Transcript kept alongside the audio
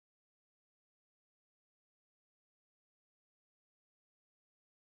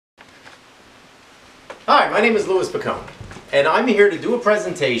Hi, my name is Louis Picone, and I'm here to do a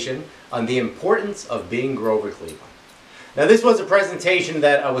presentation on the importance of being Grover Cleveland. Now, this was a presentation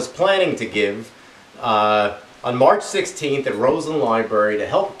that I was planning to give on March 16th at Roseland Library to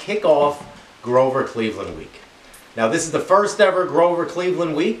help kick off Grover Cleveland Week. Now, this is the first ever Grover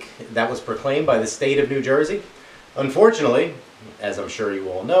Cleveland Week that was proclaimed by the state of New Jersey. Unfortunately, as I'm sure you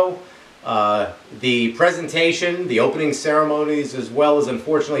all know, the presentation, the opening ceremonies, as well as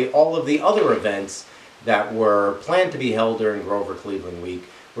unfortunately all of the other events that were planned to be held during Grover Cleveland Week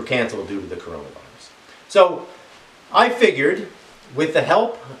were canceled due to the coronavirus. So I figured, with the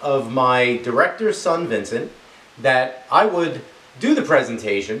help of my director's son Vincent, that I would do the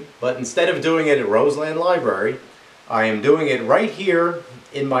presentation, but instead of doing it at Roseland Library, I am doing it right here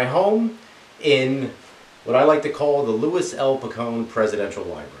in my home in what I like to call the Louis L. Picone Presidential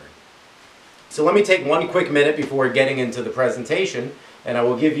Library. So let me take one quick minute before getting into the presentation, and I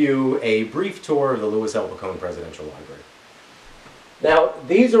will give you a brief tour of the Louis L. Picone Presidential Library. Now,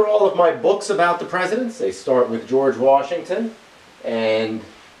 these are all of my books about the presidents. They start with George Washington and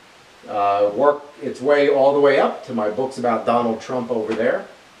work its way all the way up to my books about Donald Trump over there.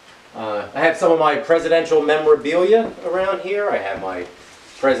 I have some of my presidential memorabilia around here. I have my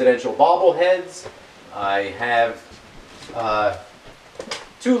presidential bobbleheads. I have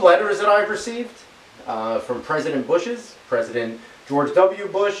two letters that I've received from President Bush's, President George W.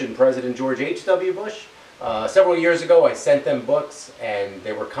 Bush and President George H.W. Bush. Several years ago I sent them books, and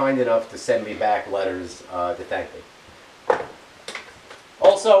they were kind enough to send me back letters to thank me.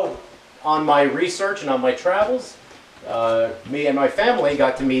 Also, on my research and on my travels, me and my family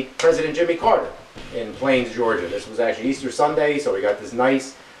got to meet President Jimmy Carter in Plains, Georgia. This was actually Easter Sunday, so we got this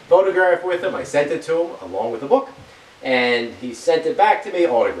nice photograph with him. I sent it to him along with the book, and he sent it back to me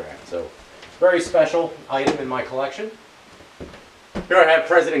autographed. So, very special item in my collection. Here I have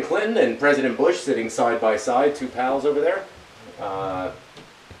President Clinton and President Bush sitting side by side, two pals over there.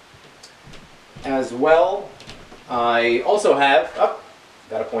 As well, I also have,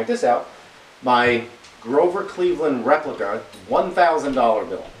 got to point this out, my Grover Cleveland replica $1,000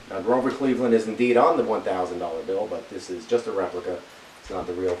 bill. Now, Grover Cleveland is indeed on the $1,000 bill, but this is just a replica. It's not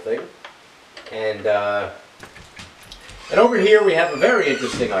the real thing. And over here we have a very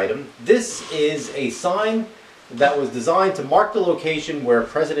interesting item. This is a sign that was designed to mark the location where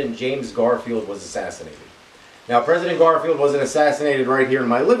President James Garfield was assassinated. Now, President Garfield wasn't assassinated right here in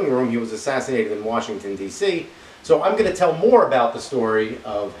my living room. He was assassinated in Washington, D.C. So I'm going to tell more about the story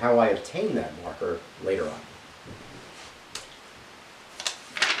of how I obtained that marker later on.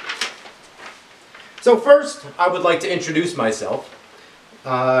 So first, I would like to introduce myself.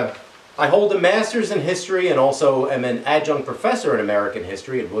 I hold a master's in history and also am an adjunct professor in American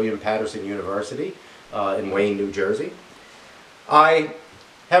history at William Patterson University in Wayne, New Jersey. I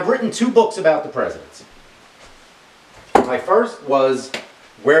have written two books about the presidents. My first was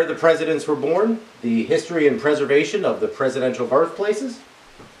Where the Presidents Were Born, the History and Preservation of the Presidential Birthplaces.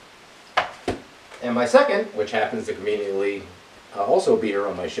 And my second, which happens to conveniently also be here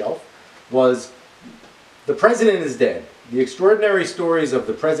on my shelf, was The President is Dead, the Extraordinary Stories of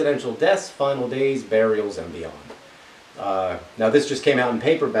the Presidential Deaths, Final Days, Burials, and Beyond. Now, this just came out in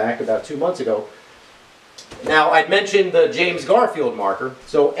paperback about 2 months ago. Now, I'd mentioned the James Garfield marker.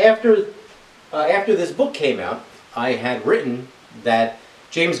 So after this book came out, I had written that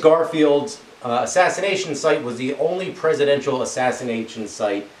James Garfield's assassination site was the only presidential assassination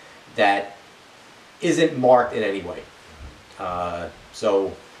site that isn't marked in any way.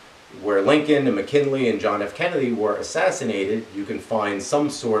 So where Lincoln and McKinley and John F. Kennedy were assassinated, you can find some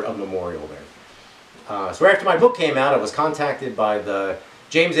sort of memorial there. So after my book came out, I was contacted by the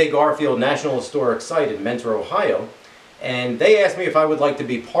James A. Garfield National Historic Site in Mentor, Ohio, and they asked me if I would like to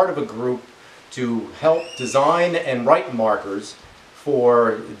be part of a group to help design and write markers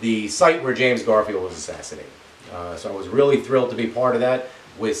for the site where James Garfield was assassinated. So I was really thrilled to be part of that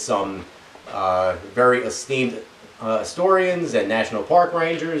with some very esteemed historians and national park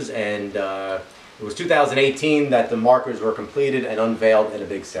rangers, and it was 2018 that the markers were completed and unveiled in a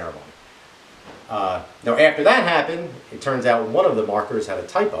big ceremony. Now, after that happened, it turns out one of the markers had a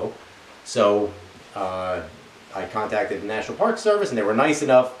typo, so I contacted the National Park Service, and they were nice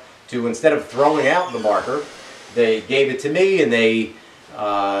enough to, instead of throwing out the marker, they gave it to me, and they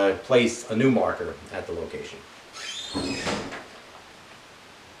placed a new marker at the location.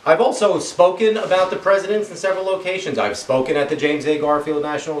 I've also spoken about the presidents in several locations. I've spoken at the James A. Garfield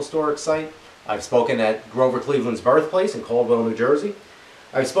National Historic Site. I've spoken at Grover Cleveland's birthplace in Caldwell, New Jersey.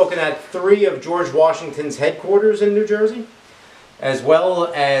 I've spoken at 3 of George Washington's headquarters in New Jersey, as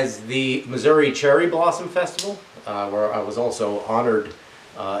well as the Missouri Cherry Blossom Festival, where I was also honored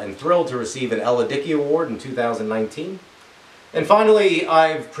and thrilled to receive an Ella Dickey Award in 2019. And finally,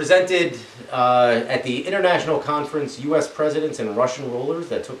 I've presented at the International Conference U.S. Presidents and Russian Rulers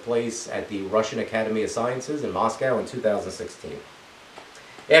that took place at the Russian Academy of Sciences in Moscow in 2016.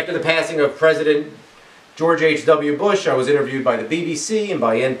 After the passing of President George H.W. Bush, I was interviewed by the BBC and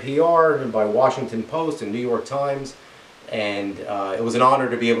by NPR and by Washington Post and New York Times, and it was an honor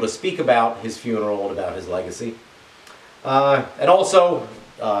to be able to speak about his funeral and about his legacy. And also,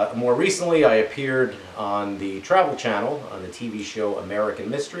 more recently, I appeared on the Travel Channel on the TV show American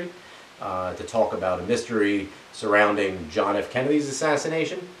Mystery to talk about a mystery surrounding John F. Kennedy's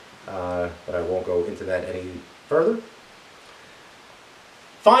assassination, but I won't go into that any further.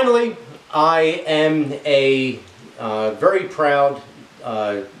 Finally, I am a very proud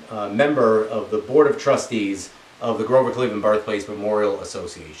member of the Board of Trustees of the Grover Cleveland Birthplace Memorial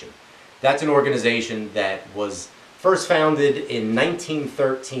Association. That's an organization that was first founded in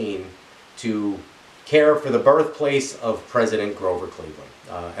 1913 to care for the birthplace of President Grover Cleveland,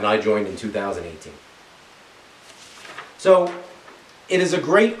 and I joined in 2018. So it is a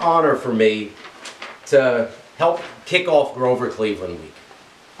great honor for me to help kick off Grover Cleveland Week.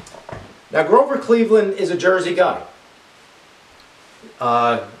 Now, Grover Cleveland is a Jersey guy.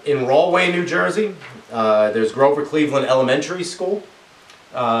 In Rahway, New Jersey, there's Grover Cleveland Elementary School.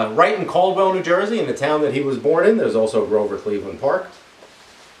 Right in Caldwell, New Jersey, in the town that he was born in, there's also Grover Cleveland Park.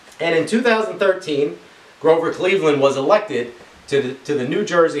 And in 2013, Grover Cleveland was elected to the New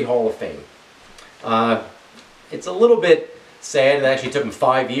Jersey Hall of Fame. It's a little bit sad. It actually took him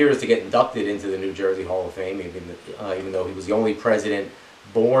 5 years to get inducted into the New Jersey Hall of Fame, even though he was the only president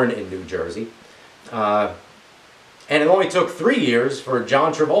born in New Jersey. And it only took 3 years for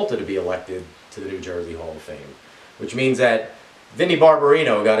John Travolta to be elected to the New Jersey Hall of Fame, which means that Vinnie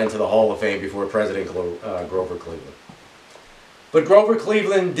Barbarino got into the Hall of Fame before President Grover Cleveland. But Grover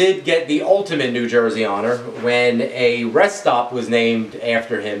Cleveland did get the ultimate New Jersey honor when a rest stop was named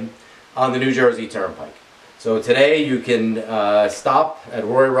after him on the New Jersey Turnpike. So today you can stop at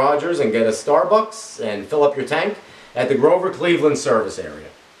Roy Rogers and get a Starbucks and fill up your tank at the Grover Cleveland service area.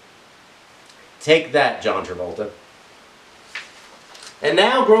 Take that, John Travolta. And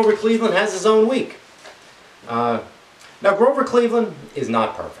now Grover Cleveland has his own week. Now, Grover Cleveland is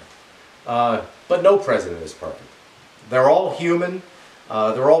not perfect, but no president is perfect. They're all human.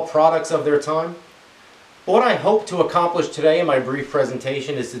 They're all products of their time. But what I hope to accomplish today in my brief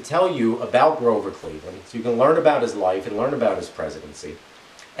presentation is to tell you about Grover Cleveland, so you can learn about his life and learn about his presidency.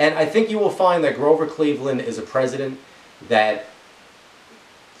 And I think you will find that Grover Cleveland is a president that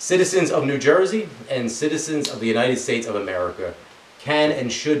citizens of New Jersey and citizens of the United States of America can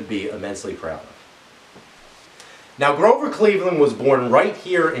and should be immensely proud of. Now, Grover Cleveland was born right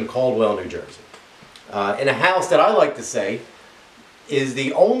here in Caldwell, New Jersey, in a house that I like to say is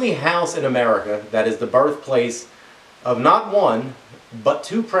the only house in America that is the birthplace of not one, but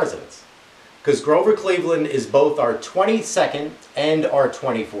two presidents. Because Grover Cleveland is both our 22nd and our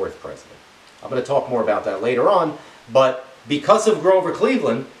 24th president. I'm going to talk more about that later on, but because of Grover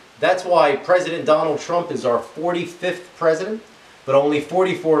Cleveland, that's why President Donald Trump is our 45th president, but only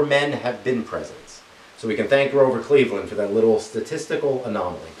 44 men have been presidents. So we can thank Grover Cleveland for that little statistical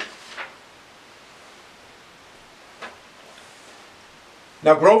anomaly.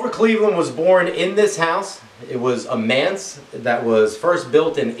 Now, Grover Cleveland was born in this house. It was a manse that was first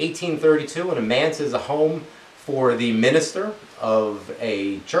built in 1832, and a manse is a home for the minister of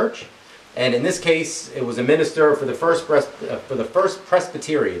a church. And in this case, it was a minister for the first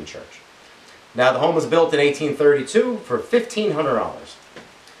Presbyterian church. Now, the home was built in 1832 for $1,500.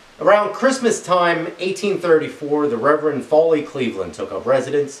 Around Christmas time, 1834, the Reverend Foley Cleveland took up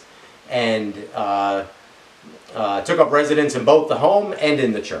residence and took up residence in both the home and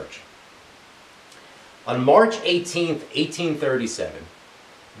in the church. On March 18th, 1837,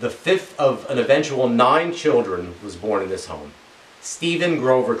 the fifth of an eventual 9 children was born in this home, Stephen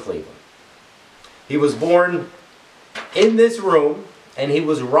Grover Cleveland. He was born in this room, and he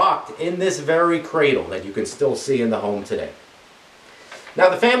was rocked in this very cradle that you can still see in the home today. Now,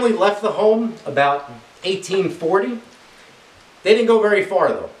 the family left the home about 1840. They didn't go very far,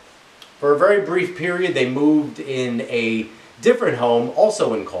 though. For a very brief period, they moved in a different home,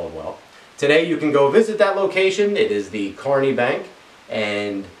 also in Caldwell. Today, you can go visit that location. It is the Carney Bank,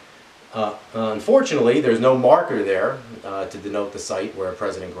 and unfortunately, there's no marker there to denote the site where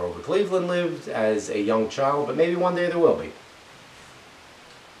President Grover Cleveland lived as a young child, but maybe one day there will be.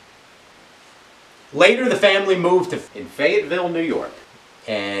 Later, the family moved in Fayetteville, New York.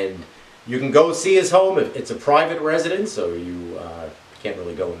 And you can go see his home. It's a private residence, so you can't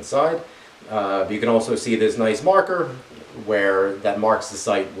really go inside. But you can also see this nice marker that marks the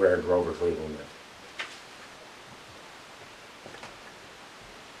site where Grover Cleveland lived.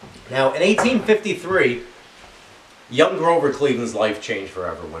 Now, in 1853, young Grover Cleveland's life changed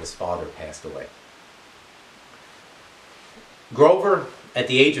forever when his father passed away. Grover, at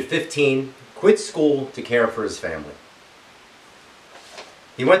the age of 15, quit school to care for his family.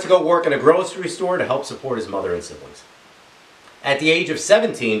 He went to go work in a grocery store to help support his mother and siblings. At the age of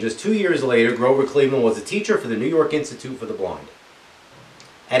 17, just 2 years later, Grover Cleveland was a teacher for the New York Institute for the Blind.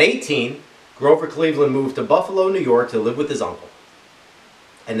 At 18, Grover Cleveland moved to Buffalo, New York to live with his uncle.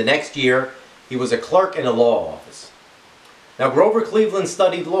 And the next year, he was a clerk in a law office. Now, Grover Cleveland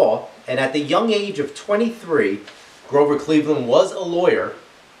studied law, and at the young age of 23, Grover Cleveland was a lawyer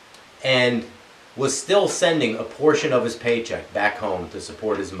and was still sending a portion of his paycheck back home to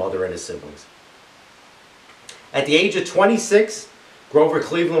support his mother and his siblings. At the age of 26, Grover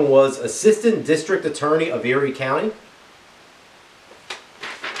Cleveland was Assistant District Attorney of Erie County.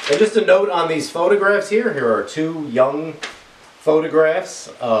 And just a note on these photographs here. Here are two young photographs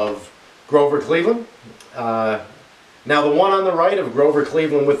of Grover Cleveland. Now the one on the right of Grover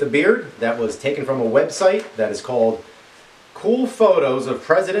Cleveland with the beard, that was taken from a website that is called Cool Photos of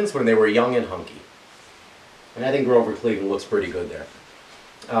Presidents When They Were Young and Hunky. And I think Grover Cleveland looks pretty good there.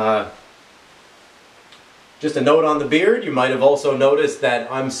 Just a note on the beard, you might have also noticed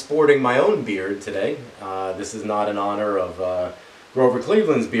that I'm sporting my own beard today. This is not in honor of Grover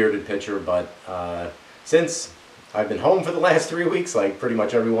Cleveland's bearded picture, but since I've been home for the last 3 weeks, like pretty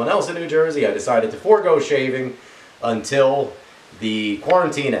much everyone else in New Jersey, I decided to forego shaving until the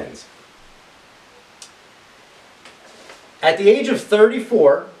quarantine ends. At the age of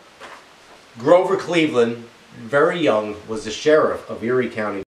 34, Grover Cleveland, very young, was the sheriff of Erie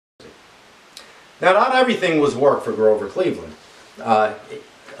County. Now, not everything was work for Grover Cleveland.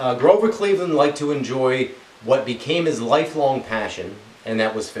 Grover Cleveland liked to enjoy what became his lifelong passion, and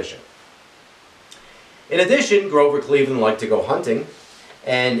that was fishing. In addition, Grover Cleveland liked to go hunting,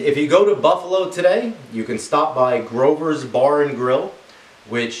 and if you go to Buffalo today, you can stop by Grover's Bar and Grill,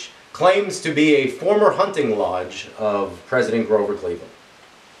 which claims to be a former hunting lodge of President Grover Cleveland.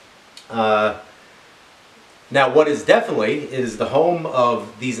 Now, what is definitely is the home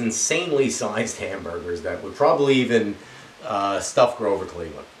of these insanely sized hamburgers that would probably even stuff Grover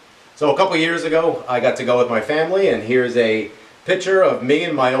Cleveland. So a couple years ago, I got to go with my family, and here's a picture of me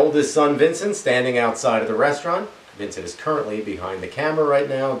and my oldest son, Vincent, standing outside of the restaurant. Vincent is currently behind the camera right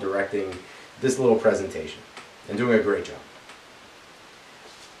now, directing this little presentation, and doing a great job.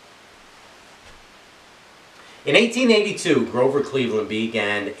 In 1882, Grover Cleveland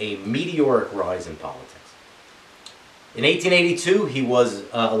began a meteoric rise in politics. In 1882, he was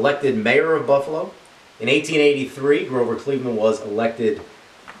elected mayor of Buffalo. In 1883, Grover Cleveland was elected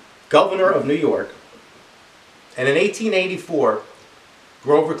governor of New York. And in 1884,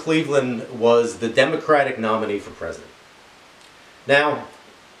 Grover Cleveland was the Democratic nominee for president. Now,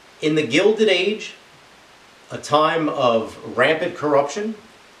 in the Gilded Age, a time of rampant corruption,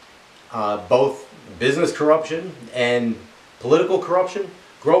 both business corruption and political corruption,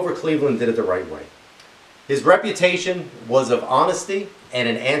 Grover Cleveland did it the right way. His reputation was of honesty and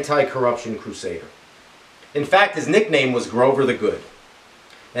an anti-corruption crusader. In fact, his nickname was Grover the Good.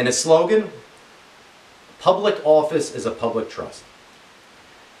 And his slogan, public office is a public trust.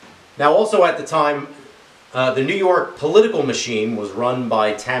 Now also at the time, the New York political machine was run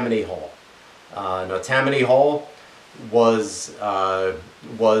by Tammany Hall. Now Tammany Hall was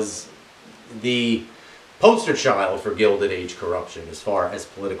the poster child for Gilded Age corruption as far as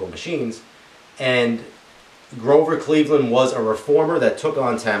political machines, and Grover Cleveland was a reformer that took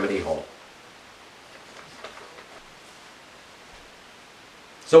on Tammany Hall.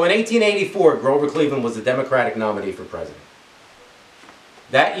 So in 1884, Grover Cleveland was the Democratic nominee for president.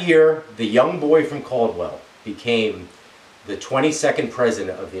 That year, the young boy from Caldwell became the 22nd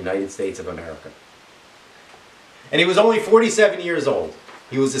president of the United States of America. And he was only 47 years old.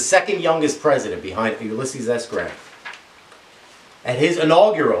 He was the second youngest president behind Ulysses S. Grant. At his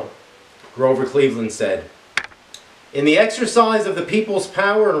inaugural, Grover Cleveland said, "In the exercise of the people's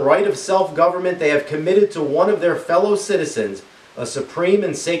power and right of self-government, they have committed to one of their fellow citizens a supreme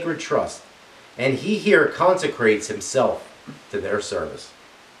and sacred trust, and he here consecrates himself to their service.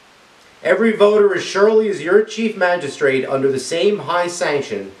 Every voter as surely as your chief magistrate under the same high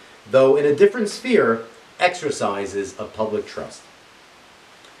sanction, though in a different sphere, exercises a public trust."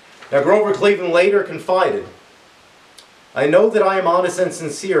 Now Grover Cleveland later confided, "I know that I am honest and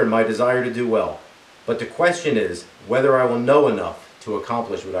sincere in my desire to do well, but the question is whether I will know enough to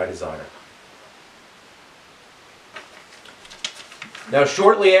accomplish what I desire." Now,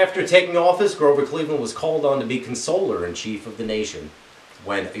 shortly after taking office, Grover Cleveland was called on to be consoler-in-chief of the nation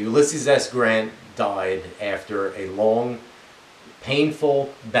when Ulysses S. Grant died after a long,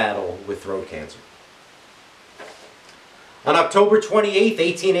 painful battle with throat cancer. On October 28,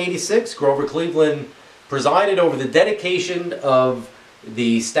 1886, Grover Cleveland presided over the dedication of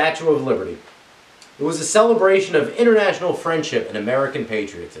the Statue of Liberty. It was a celebration of international friendship and American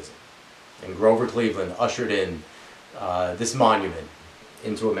patriotism. And Grover Cleveland ushered in this monument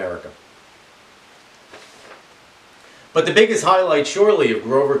into America. But the biggest highlight, surely, of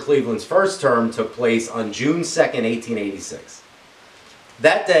Grover Cleveland's first term took place on June 2nd, 1886.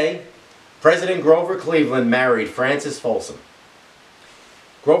 That day, President Grover Cleveland married Frances Folsom.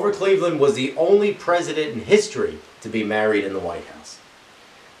 Grover Cleveland was the only president in history to be married in the White House.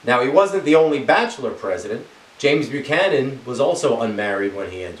 Now, he wasn't the only bachelor president. James Buchanan was also unmarried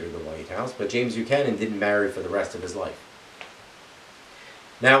when he entered the White House, but James Buchanan didn't marry for the rest of his life.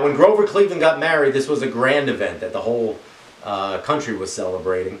 Now, when Grover Cleveland got married, this was a grand event that the whole country was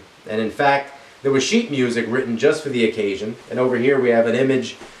celebrating. And in fact, there was sheet music written just for the occasion. And over here we have an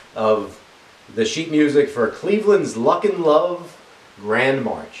image of the sheet music for Cleveland's Luck and Love Grand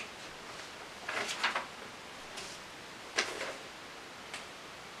March.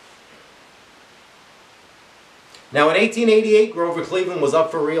 Now, in 1888, Grover Cleveland was up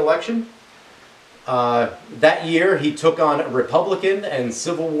for re-election. That year, he took on Republican and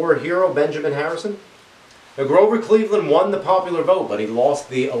Civil War hero Benjamin Harrison. Now, Grover Cleveland won the popular vote, but he lost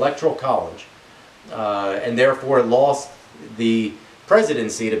the Electoral College, and therefore lost the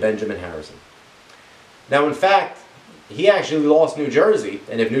presidency to Benjamin Harrison. Now, in fact, he actually lost New Jersey,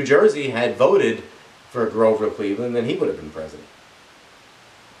 and if New Jersey had voted for Grover Cleveland, then he would have been president.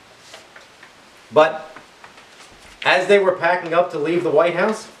 But as they were packing up to leave the White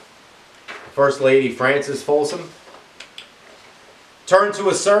House, First Lady Frances Folsom turned to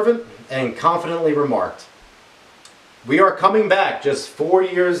a servant and confidently remarked, "We are coming back just 4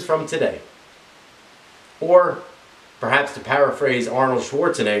 years from today." Or, perhaps to paraphrase Arnold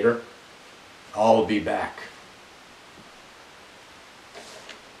Schwarzenegger, "I'll be back."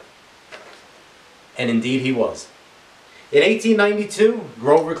 And indeed he was. In 1892,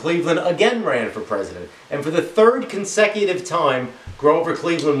 Grover Cleveland again ran for president, and for the third consecutive time, Grover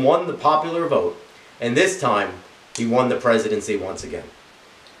Cleveland won the popular vote, and this time, he won the presidency once again.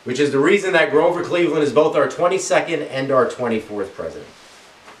 Which is the reason that Grover Cleveland is both our 22nd and our 24th president.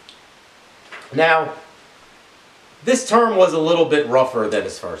 Now, this term was a little bit rougher than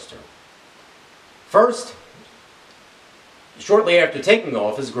his first term. First, shortly after taking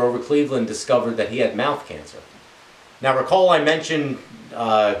office, Grover Cleveland discovered that he had mouth cancer. Now, recall I mentioned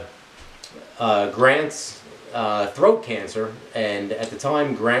Grant's throat cancer, and at the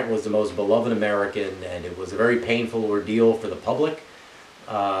time Grant was the most beloved American, and it was a very painful ordeal for the public.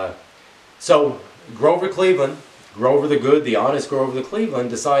 So Grover Cleveland, Grover the Good, the honest Grover the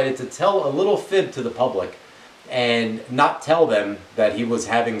Cleveland, decided to tell a little fib to the public and not tell them that he was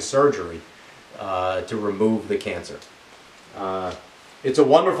having surgery to remove the cancer. It's a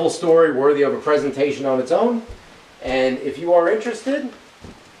wonderful story worthy of a presentation on its own. And if you are interested,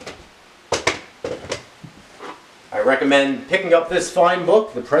 I recommend picking up this fine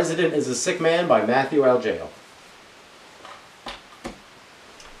book, The President is a Sick Man by Matthew Algeo.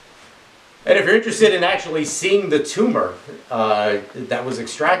 And if you're interested in actually seeing the tumor that was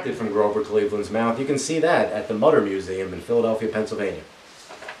extracted from Grover Cleveland's mouth, you can see that at the Mutter Museum in Philadelphia, Pennsylvania.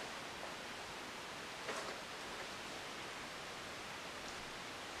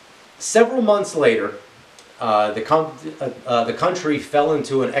 Several months later, the country fell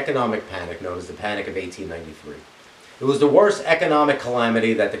into an economic panic known as the Panic of 1893. It was the worst economic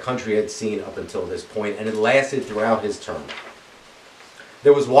calamity that the country had seen up until this point, and it lasted throughout his term.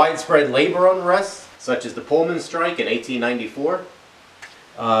 There was widespread labor unrest, such as the Pullman strike in 1894.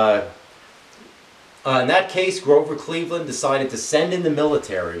 In that case, Grover Cleveland decided to send in the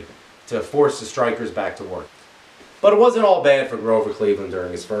military to force the strikers back to work. But it wasn't all bad for Grover Cleveland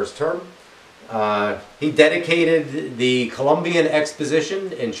during his first term. He dedicated the Columbian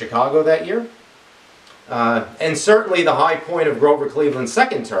Exposition in Chicago that year. And certainly the high point of Grover Cleveland's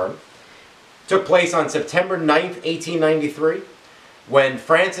second term took place on September 9th, 1893, when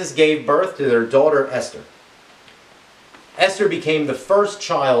Frances gave birth to their daughter Esther. Esther became the first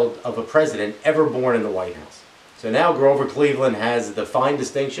child of a president ever born in the White House. So now Grover Cleveland has the fine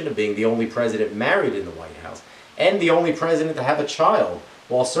distinction of being the only president married in the White House and the only president to have a child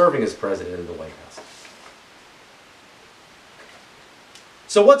while serving as president of the White House.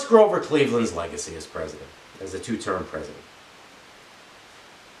 So what's Grover Cleveland's legacy as president, as a two-term president?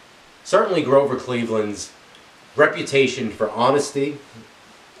 Certainly Grover Cleveland's reputation for honesty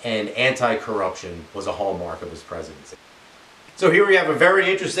and anti-corruption was a hallmark of his presidency. So here we have a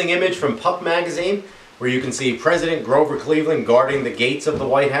very interesting image from Puck magazine, where you can see President Grover Cleveland guarding the gates of the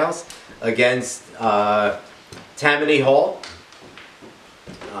White House against Tammany Hall.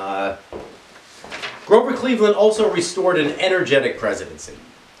 Grover Cleveland also restored an energetic presidency.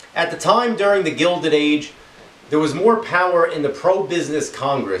 At the time, during the Gilded Age, there was more power in the pro-business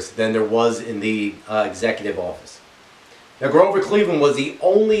Congress than there was in the executive office. Now, Grover Cleveland was the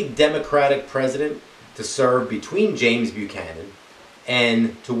only Democratic president to serve between James Buchanan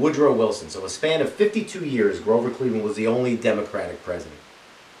and to Woodrow Wilson. So a span of 52 years, Grover Cleveland was the only Democratic president.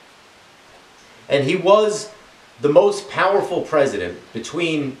 And he was the most powerful president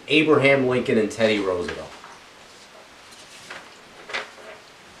between Abraham Lincoln and Teddy Roosevelt.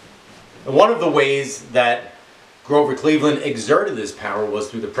 And one of the ways that Grover Cleveland exerted his power was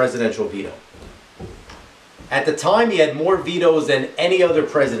through the presidential veto. At the time, he had more vetoes than any other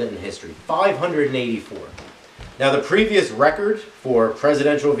president in history, 584. Now, the previous record for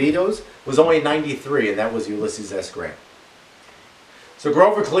presidential vetoes was only 93, and that was Ulysses S. Grant. So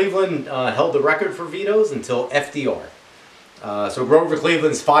Grover Cleveland held the record for vetoes until FDR. So Grover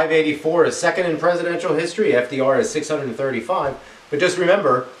Cleveland's 584 is second in presidential history. FDR is 635. But just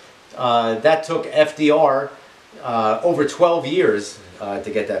remember, that took FDR over 12 years to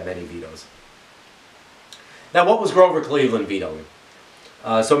get that many vetoes. Now, what was Grover Cleveland vetoing?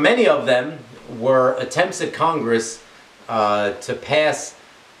 So many of them were attempts at Congress to pass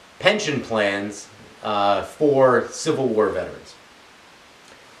pension plans for Civil War veterans.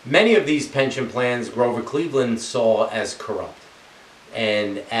 Many of these pension plans Grover Cleveland saw as corrupt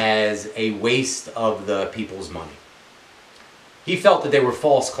and as a waste of the people's money. He felt that they were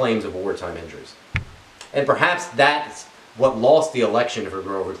false claims of wartime injuries. And perhaps that's what lost the election for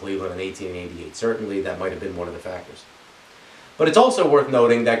Grover Cleveland in 1888. Certainly that might have been one of the factors. But it's also worth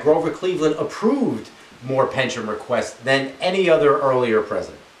noting that Grover Cleveland approved more pension requests than any other earlier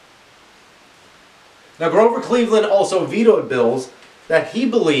president. Now, Grover Cleveland also vetoed bills that he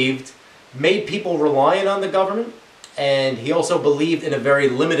believed made people reliant on the government, and he also believed in a very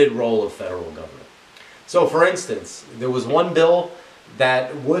limited role of federal government. So, for instance, there was one bill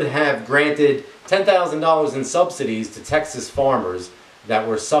that would have granted $10,000 in subsidies to Texas farmers that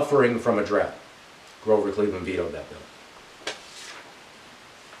were suffering from a drought. Grover Cleveland vetoed that bill.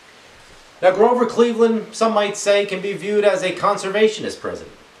 Now, Grover Cleveland, some might say, can be viewed as a conservationist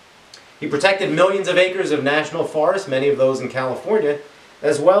president. He protected millions of acres of national forests, many of those in California,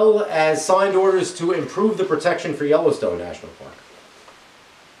 as well as signed orders to improve the protection for Yellowstone National Park.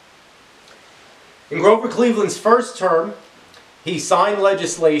 In Grover Cleveland's first term, he signed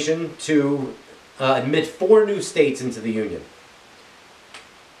legislation to admit 4 new states into the Union.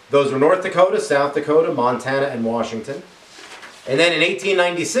 Those were North Dakota, South Dakota, Montana, and Washington. And then in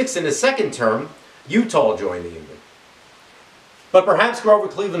 1896, in his second term, Utah joined the Union. But perhaps Grover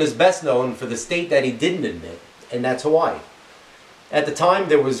Cleveland is best known for the state that he didn't admit, and that's Hawaii. At the time,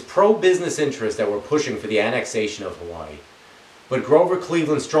 there was pro-business interests that were pushing for the annexation of Hawaii. But Grover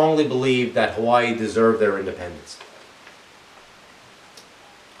Cleveland strongly believed that Hawaii deserved their independence.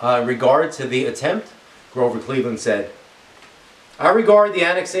 In regard to the attempt, Grover Cleveland said, "I regard the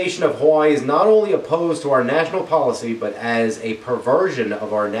annexation of Hawaii as not only opposed to our national policy, but as a perversion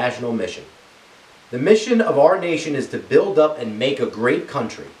of our national mission. The mission of our nation is to build up and make a great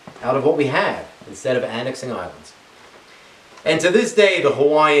country out of what we have, instead of annexing islands." And to this day, the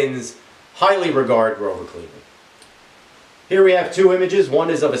Hawaiians highly regard Grover Cleveland. Here we have 2 images.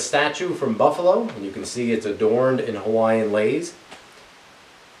 One is of a statue from Buffalo, and you can see it's adorned in Hawaiian leis.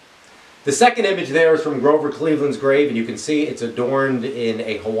 The second image there is from Grover Cleveland's grave, and you can see it's adorned in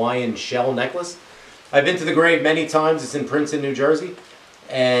a Hawaiian shell necklace. I've been to the grave many times. It's in Princeton, New Jersey.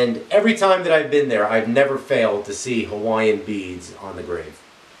 And every time that I've been there, I've never failed to see Hawaiian beads on the grave.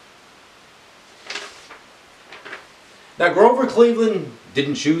 Now, Grover Cleveland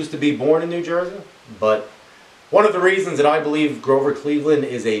didn't choose to be born in New Jersey, but one of the reasons that I believe Grover Cleveland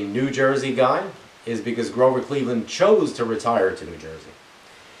is a New Jersey guy is because Grover Cleveland chose to retire to New Jersey.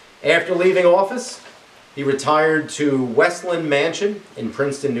 After leaving office, he retired to Westland Mansion in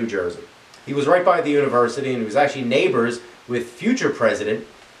Princeton, New Jersey. He was right by the university, and he was actually neighbors with future President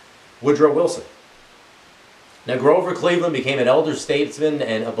Woodrow Wilson. Now, Grover Cleveland became an elder statesman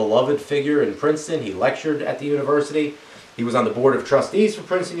and a beloved figure in Princeton. He lectured at the university. He was on the board of trustees for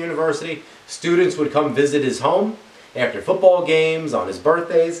Princeton University. Students would come visit his home after football games, on his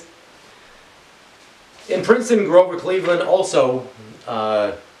birthdays. In Princeton, Grover Cleveland also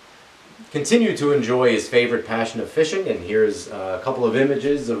continued to enjoy his favorite passion of fishing, and here's a couple of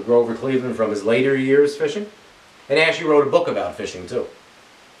images of Grover Cleveland from his later years fishing. And he actually wrote a book about fishing, too.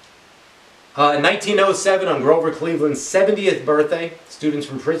 In 1907, on Grover Cleveland's 70th birthday, students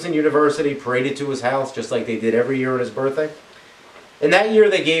from Princeton University paraded to his house just like they did every year on his birthday. And that year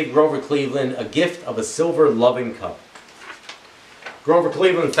they gave Grover Cleveland a gift of a silver loving cup. Grover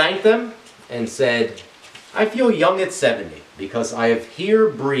Cleveland thanked them and said, "I feel young at 70 because I have here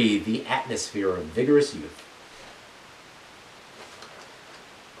breathed the atmosphere of vigorous youth."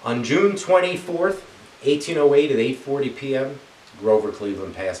 On June 24th, 1808 at 8:40 p.m., Grover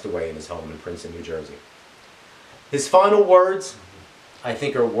Cleveland passed away in his home in Princeton, New Jersey. His final words, I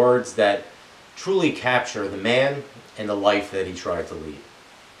think, are words that truly capture the man and the life that he tried to lead.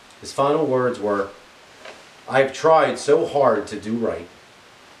 His final words were, "I've tried so hard to do right."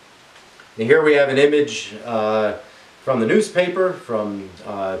 Now here we have an image from the newspaper, from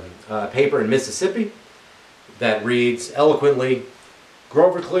a paper in Mississippi, that reads eloquently,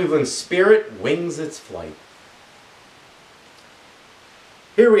 "Grover Cleveland's spirit wings its flight."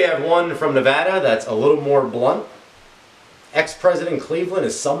 Here we have one from Nevada that's a little more blunt. "Ex-President Cleveland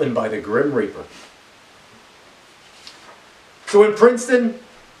is summoned by the Grim Reaper." So in Princeton,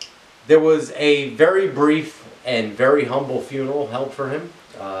 there was a very brief and very humble funeral held for him.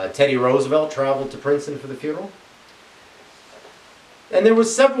 Teddy Roosevelt traveled to Princeton for the funeral. And there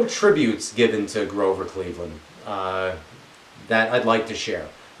was several tributes given to Grover Cleveland that I'd like to share.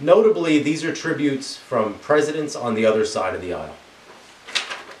 Notably, these are tributes from presidents on the other side of the aisle.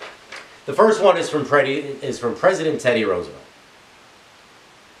 The first one is from President Teddy Roosevelt.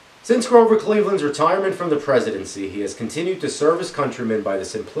 "Since Grover Cleveland's retirement from the presidency, he has continued to serve his countrymen by the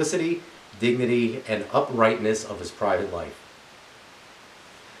simplicity, dignity, and uprightness of his private life."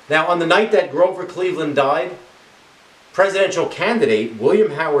 Now, on the night that Grover Cleveland died, presidential candidate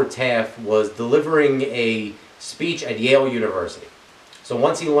William Howard Taft was delivering a speech at Yale University. So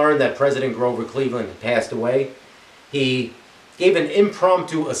once he learned that President Grover Cleveland had passed away, he gave an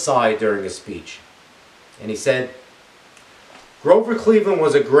impromptu aside during his speech. And he said, "Grover Cleveland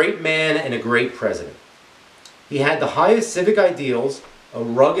was a great man and a great president. He had the highest civic ideals, a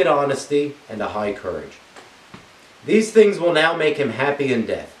rugged honesty, and a high courage. These things will now make him happy in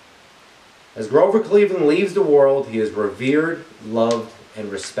death. As Grover Cleveland leaves the world, he is revered, loved,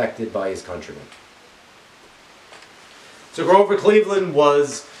 and respected by his countrymen." So Grover Cleveland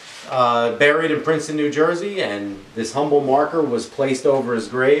was buried in Princeton, New Jersey, and this humble marker was placed over his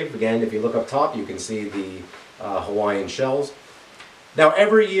grave. Again, if you look up top, you can see the Hawaiian shells. Now,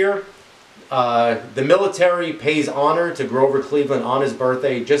 every year, the military pays honor to Grover Cleveland on his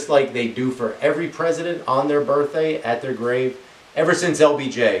birthday, just like they do for every president on their birthday at their grave. Ever since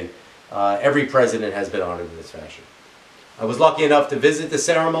LBJ, every president has been honored in this fashion. I was lucky enough to visit the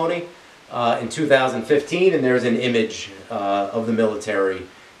ceremony in 2015, and there's an image of the military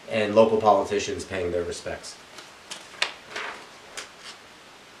and local politicians paying their respects.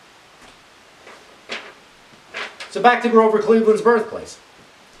 So back to Grover Cleveland's birthplace.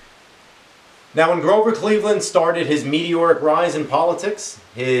 Now, when Grover Cleveland started his meteoric rise in politics,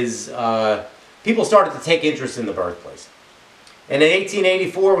 people started to take interest in the birthplace. And in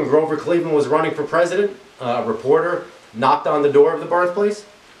 1884, when Grover Cleveland was running for president, a reporter knocked on the door of the birthplace.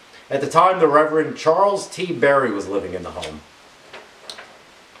 At the time, the Reverend Charles T. Berry was living in the home.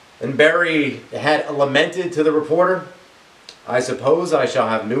 And Berry had lamented to the reporter, "I suppose I shall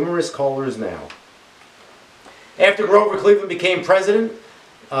have numerous callers now." After Grover Cleveland became president,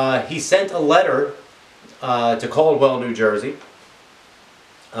 he sent a letter to Caldwell, New Jersey,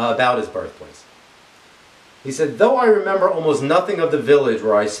 about his birthplace. He said, "Though I remember almost nothing of the village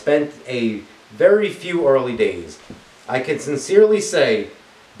where I spent a very few early days, I can sincerely say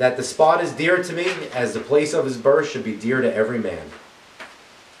that the spot is dear to me as the place of his birth should be dear to every man."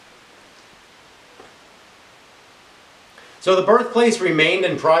 So the birthplace remained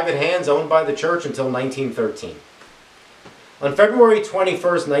in private hands owned by the church until 1913. On February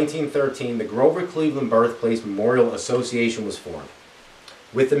 21st, 1913, the Grover Cleveland Birthplace Memorial Association was formed,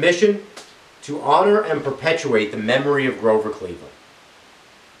 with the mission to honor and perpetuate the memory of Grover Cleveland.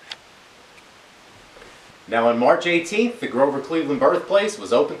 Now on March 18th, the Grover Cleveland Birthplace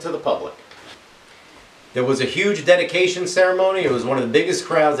was open to the public. There was a huge dedication ceremony. It was one of the biggest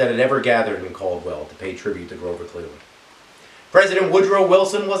crowds that had ever gathered in Caldwell to pay tribute to Grover Cleveland. President Woodrow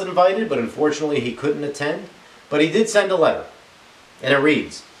Wilson was invited, but unfortunately he couldn't attend. But he did send a letter, and it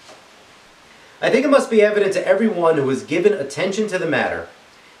reads, "I think it must be evident to everyone who has given attention to the matter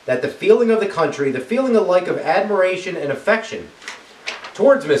that the feeling of the country, the feeling alike of admiration and affection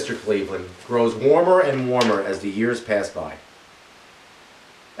towards Mr. Cleveland, grows warmer and warmer as the years pass by.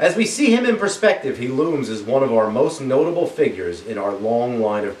 As we see him in perspective, he looms as one of our most notable figures in our long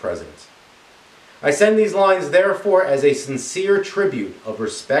line of presidents. I send these lines, therefore, as a sincere tribute of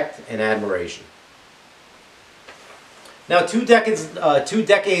respect and admiration. Now, two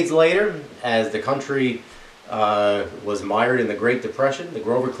decades later, as the country was mired in the Great Depression, the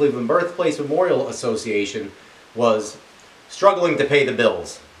Grover Cleveland Birthplace Memorial Association was struggling to pay the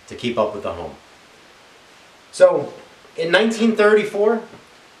bills to keep up with the home. So, in 1934,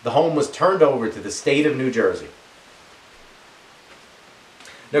 the home was turned over to the state of New Jersey.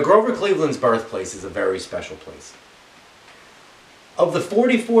 Now, Grover Cleveland's birthplace is a very special place. Of the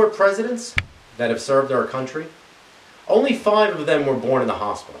 44 presidents that have served our country, only 5 of them were born in the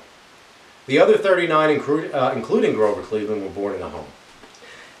hospital. The other 39, including Grover Cleveland, were born in a home.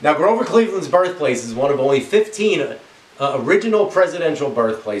 Now, Grover Cleveland's birthplace is one of only 15 original presidential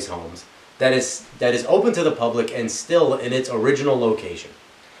birthplace homes that is open to the public and still in its original location.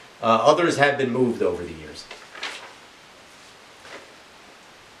 Others have been moved over the years.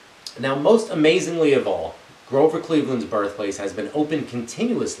 Now, most amazingly of all, Grover Cleveland's birthplace has been open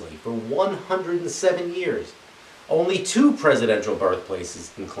continuously for 107 years. Only 2 presidential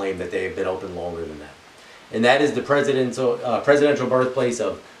birthplaces can claim that they have been open longer than that. And that is the presidential birthplace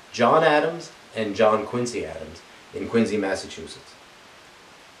of John Adams and John Quincy Adams in Quincy, Massachusetts.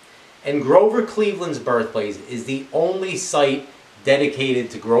 And Grover Cleveland's birthplace is the only site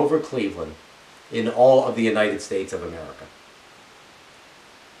dedicated to Grover Cleveland in all of the United States of America.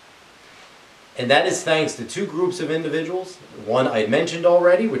 And that is thanks to 2 groups of individuals. One I mentioned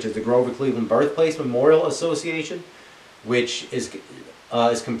already, which is the Grover Cleveland Birthplace Memorial Association, which is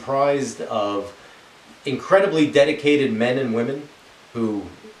comprised of incredibly dedicated men and women who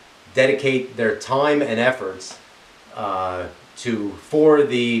dedicate their time and efforts for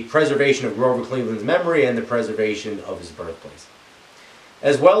the preservation of Grover Cleveland's memory and the preservation of his birthplace.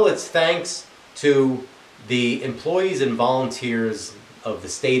 As well, it's thanks to the employees and volunteers of the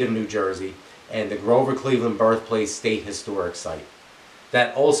state of New Jersey and the Grover Cleveland Birthplace State Historic Site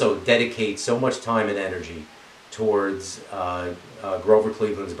that also dedicate so much time and energy towards Grover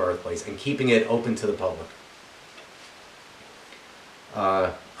Cleveland's birthplace and keeping it open to the public.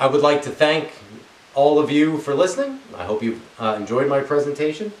 I would like to thank all of you for listening. I hope you enjoyed my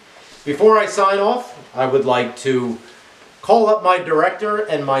presentation. Before I sign off, I would like to call up my director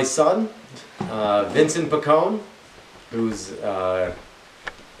and my son, Vincent Picone, who's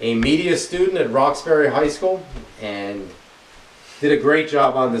a media student at Roxbury High School and did a great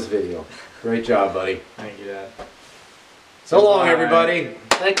job on this video. Great job, buddy. Thank you, Dad. So long, everybody.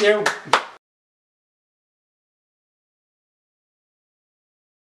 Thank you.